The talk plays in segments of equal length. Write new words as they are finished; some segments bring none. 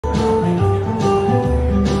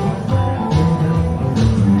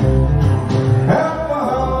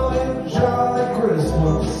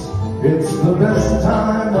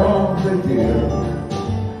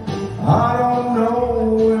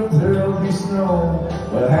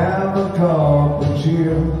Well, have a cup of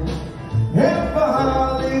cheer. Have a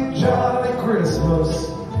holly jolly Christmas.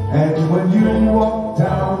 And when you walk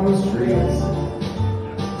down the streets,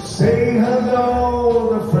 say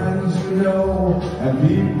hello to friends you know and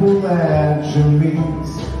people that you meet.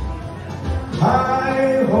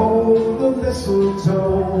 Hi ho, the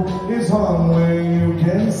mistletoe is hung where you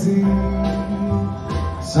can see.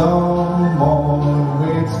 Someone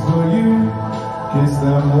waits for you, kiss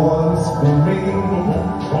them once for me.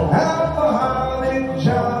 Have a holly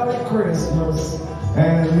jolly Christmas,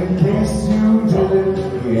 and in case you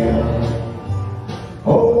didn't hear,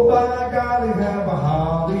 oh by golly, have a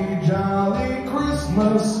holly jolly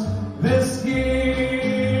Christmas this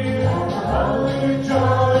year. Holly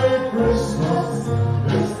jolly Christmas,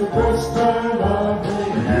 it's the best time of the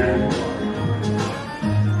year.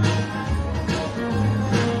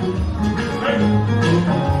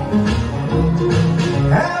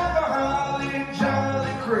 Have a holly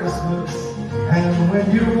jolly Christmas, and when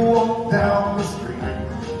you walk down the street,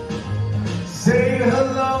 say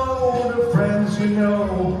hello to friends you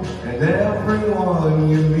know and everyone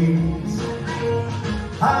you meet.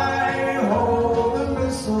 Hi ho, the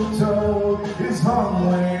mistletoe is hung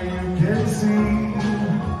where you can see.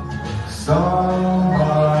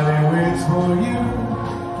 Somebody waits for you,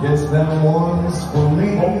 kiss them once for me.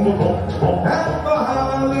 Have a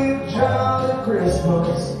holly jolly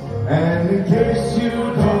Christmas, and in case you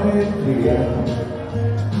didn't hear,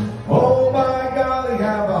 oh by golly,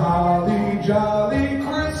 have a holly jolly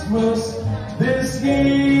Christmas this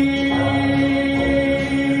year.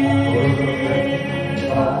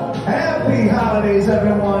 Happy holidays,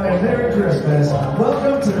 everyone, and Merry Christmas.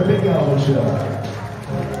 Welcome to the Big Elvis Show.